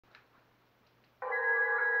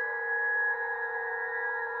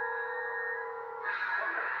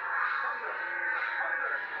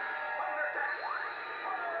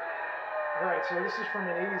Alright, so this is from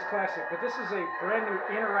an 80s classic, but this is a brand new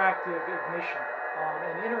interactive ignition.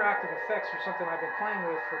 And interactive effects are something I've been playing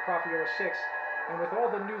with for ProffieOS6, and with all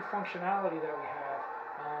the new functionality that we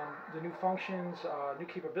have, the new functions, new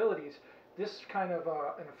capabilities, this kind of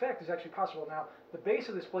an effect is actually possible. Now, the base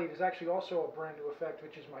of this blade is actually also a brand new effect,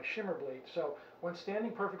 which is my Shimmer blade. So when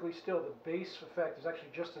standing perfectly still, the base effect is actually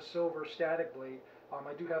just a silver static blade.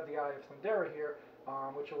 I do have the eye of Thundera here,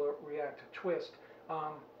 which will react to twist.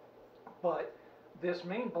 But this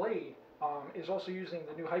main blade is also using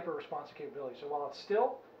the new hyper responsive capability. So while it's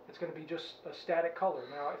still, it's going to be just a static color.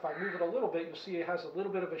 Now if I move it a little bit, you'll see it has a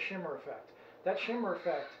little bit of a shimmer effect. That shimmer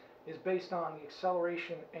effect is based on the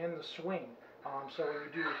acceleration and the swing. So when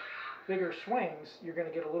you do bigger swings, you're going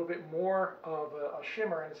to get a little bit more of a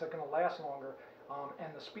shimmer, and it's going to last longer.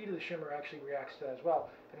 And the speed of the shimmer actually reacts to that as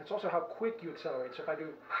well. And it's also how quick you accelerate. So if I do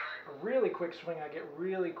a really quick swing, I get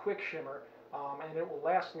really quick shimmer. And it will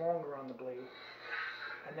last longer on the blade.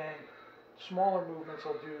 And then smaller movements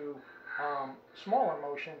will do smaller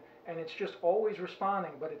motion, and it's just always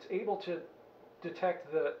responding, but it's able to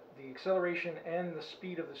detect the acceleration and the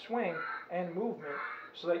speed of the swing and movement,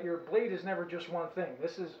 so that your blade is never just one thing.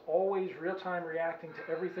 This is always real-time reacting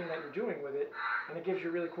to everything that you're doing with it, and it gives you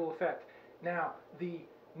a really cool effect. Now, the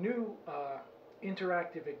new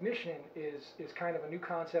interactive ignition is kind of a new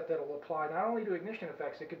concept that will apply not only to ignition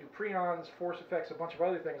effects. It could do preons, force effects, a bunch of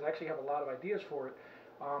other things. I actually have a lot of ideas for it,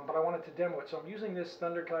 but I wanted to demo it. So I'm using this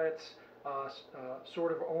ThunderCats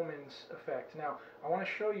Sword of Omens effect. Now I want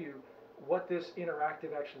to show you what this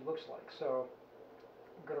interactive actually looks like. So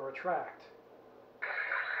I'm going to retract.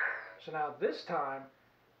 So now this time,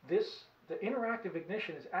 the interactive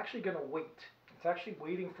ignition is actually going to wait. It's actually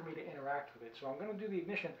waiting for me to interact with it. So I'm going to do the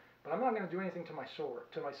ignition, but I'm not going to do anything to my sword,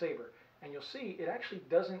 to my saber. And you'll see it actually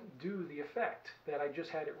doesn't do the effect that I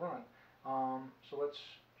just had it run. So let's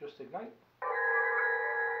just ignite.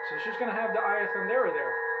 So it's just going to have the eye of Thundera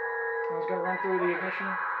there. And it's going to run through the ignition.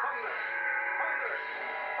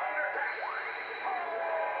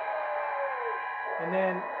 And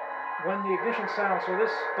then when the ignition sound, so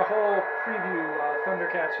the whole preview,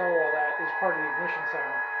 ThunderCats, all that is part of the ignition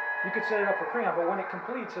sound. You could set it up for preon, but when it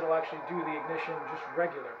completes, it'll actually do the ignition just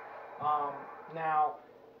regular.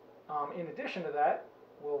 In addition to that,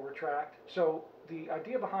 we'll retract. So the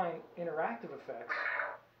idea behind interactive effects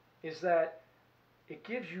is that it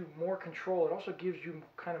gives you more control. It also gives you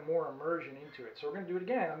kind of more immersion into it. So we're going to do it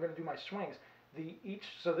again. I'm going to do my swings.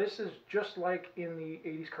 So this is just like in the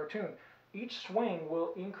 80s cartoon. Each swing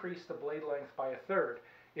will increase the blade length by 1/3.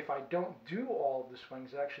 If I don't do all of the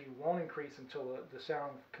swings, it actually won't increase until the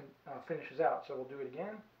sound finishes out. So we'll do it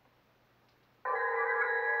again.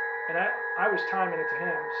 And I was timing it to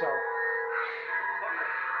him, so.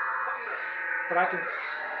 But I can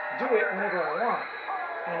do it whenever I want.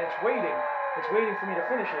 And it's waiting. It's waiting for me to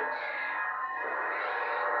finish it.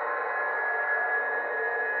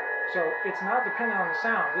 So it's not dependent on the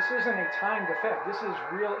sound. This isn't a timed effect. This is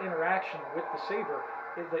real interaction with the saber.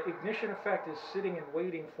 The ignition effect is sitting and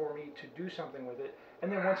waiting for me to do something with it.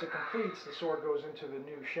 And then once it completes, the sword goes into the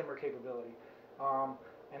new shimmer capability.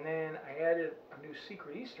 And then I added a new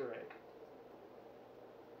secret Easter egg.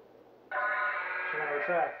 So I'm going to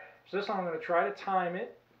retract. So this time I'm going to try to time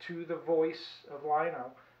it to the voice of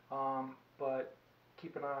Lino, but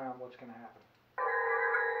keep an eye on what's going to happen.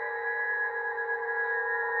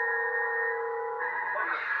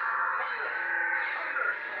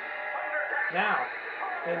 Now,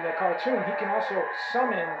 in the cartoon, he can also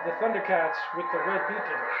summon the ThunderCats with the red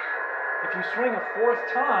beacon. If you swing a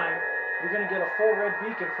 4th time, you're going to get a full red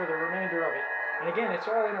beacon for the remainder of it. And again, it's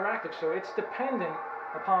all interactive, so it's dependent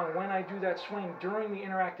upon when I do that swing during the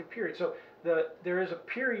interactive period. So there is a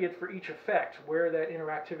period for each effect where that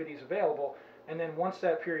interactivity is available, and then once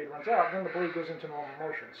that period runs out, then the blade goes into normal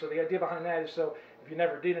motion. So the idea behind that is so if you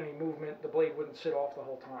never did any movement, the blade wouldn't sit off the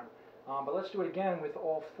whole time. But let's do it again with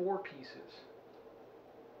all 4 pieces.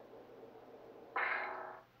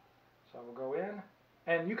 So we'll go in,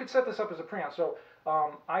 and you could set this up as a preamp. So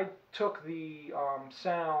I took the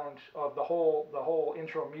sound of the whole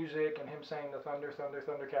intro music and him saying the thunder, thunder,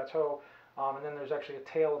 ThunderCats ho, and then there's actually a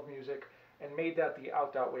tail of music, and made that the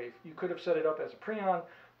out wave. You could have set it up as a preon,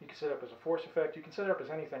 you could set it up as a force effect, you can set it up as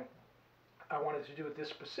anything. I wanted to do it this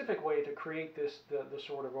specific way to create the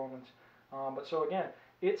Sword of Omens. But so again,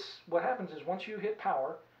 what happens is once you hit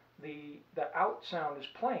power, the out sound is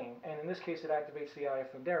playing, and in this case it activates the eye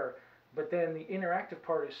of Thundera. But then the interactive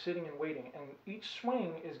part is sitting and waiting, and each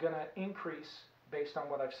swing is going to increase based on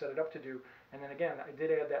what I've set it up to do. And then again, I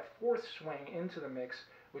did add that 4th swing into the mix,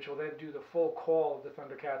 which will then do the full call of the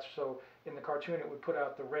ThunderCats. So in the cartoon, it would put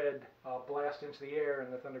out the red blast into the air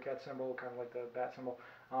and the ThunderCat symbol, kind of like the bat symbol.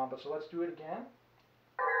 But so let's do it again.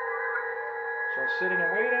 So it's sitting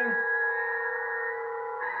and waiting.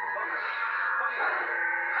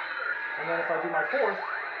 And then if I do my fourth,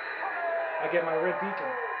 I get my red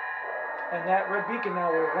beacon. And that red beacon now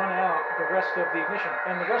will run out the rest of the ignition.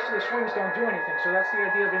 And the rest of the swings don't do anything. So that's the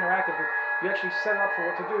idea of interactive. You actually set it up for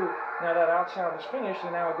what to do. Now that out sound is finished,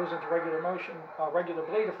 and now it goes into regular motion, regular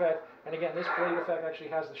blade effect. And again, this blade effect actually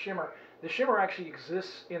has the shimmer. The shimmer actually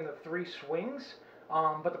exists in the 3 swings.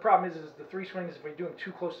 But the problem is the 3 swings, if we do them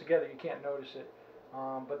too close together, you can't notice it.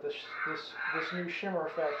 But this new shimmer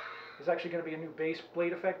effect is actually going to be a new bass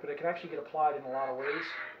blade effect, but it can actually get applied in a lot of ways.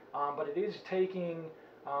 But it is taking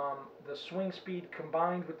the swing speed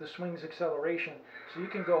combined with the swing's acceleration. So you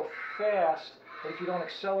can go fast, but if you don't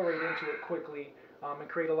accelerate into it quickly and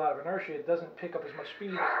create a lot of inertia, it doesn't pick up as much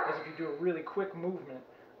speed as if you do a really quick movement.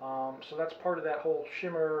 So that's part of that whole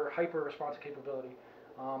shimmer hyper responsive capability.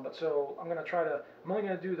 But so I'm only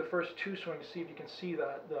going to do the first 2 swings to see if you can see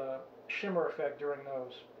the shimmer effect during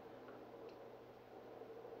those.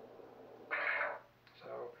 So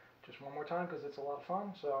just one more time because it's a lot of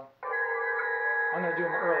fun. So I'm going to do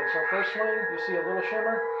them early. So first swing, you see a little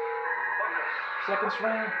shimmer. Second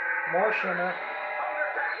swing, more shimmer.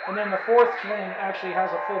 And then the 4th swing actually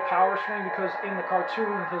has a full power swing because in the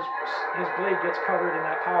cartoon his blade gets covered in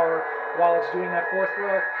that power while it's doing that 4th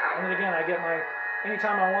throw. And then again, I get my,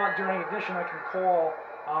 anytime I want during ignition, I can call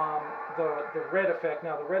the red effect.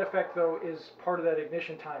 Now the red effect though is part of that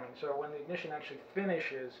ignition timing. So when the ignition actually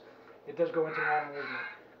finishes, it does go into normal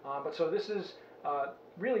movement. But so this is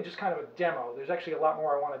really just kind of a demo. There's actually a lot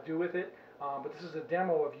more I want to do with it, but this is a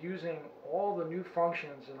demo of using all the new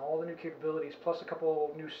functions and all the new capabilities, plus a couple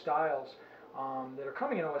of new styles that are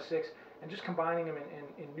coming in OS 6, and just combining them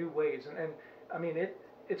in new ways. And I mean,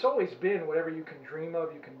 it's always been whatever you can dream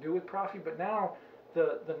of, you can do with Proffie, but now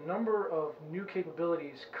the number of new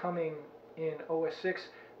capabilities coming in OS 6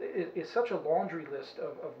 is such a laundry list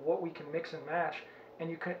of what we can mix and match, and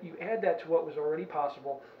you add that to what was already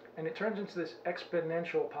possible, and it turns into this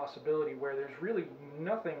exponential possibility where there's really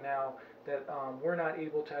nothing now that we're not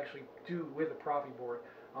able to actually do with a Proffie board.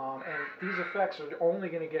 And these effects are only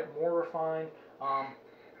going to get more refined.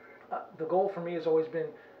 The goal for me has always been,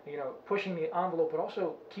 pushing the envelope, but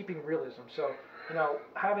also keeping realism. So,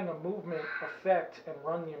 having a movement effect and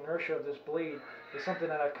run the inertia of this blade is something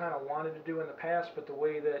that I've kind of wanted to do in the past, but the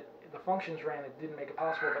way that the functions ran, it didn't make it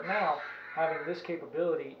possible. But now, having this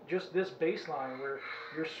capability, just this baseline where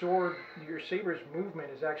your saber's movement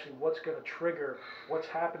is actually what's going to trigger what's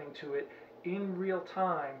happening to it in real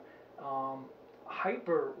time,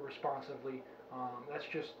 hyper responsively, that's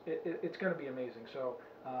just, it's going to be amazing. So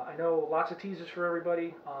I know lots of teasers for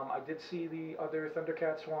everybody. I did see the other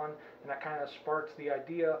ThunderCats one, and that kind of sparked the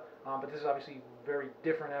idea, but this is obviously a very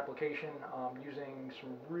different application using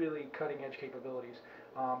some really cutting edge capabilities.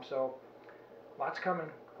 So lots coming.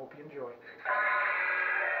 Hope you enjoy.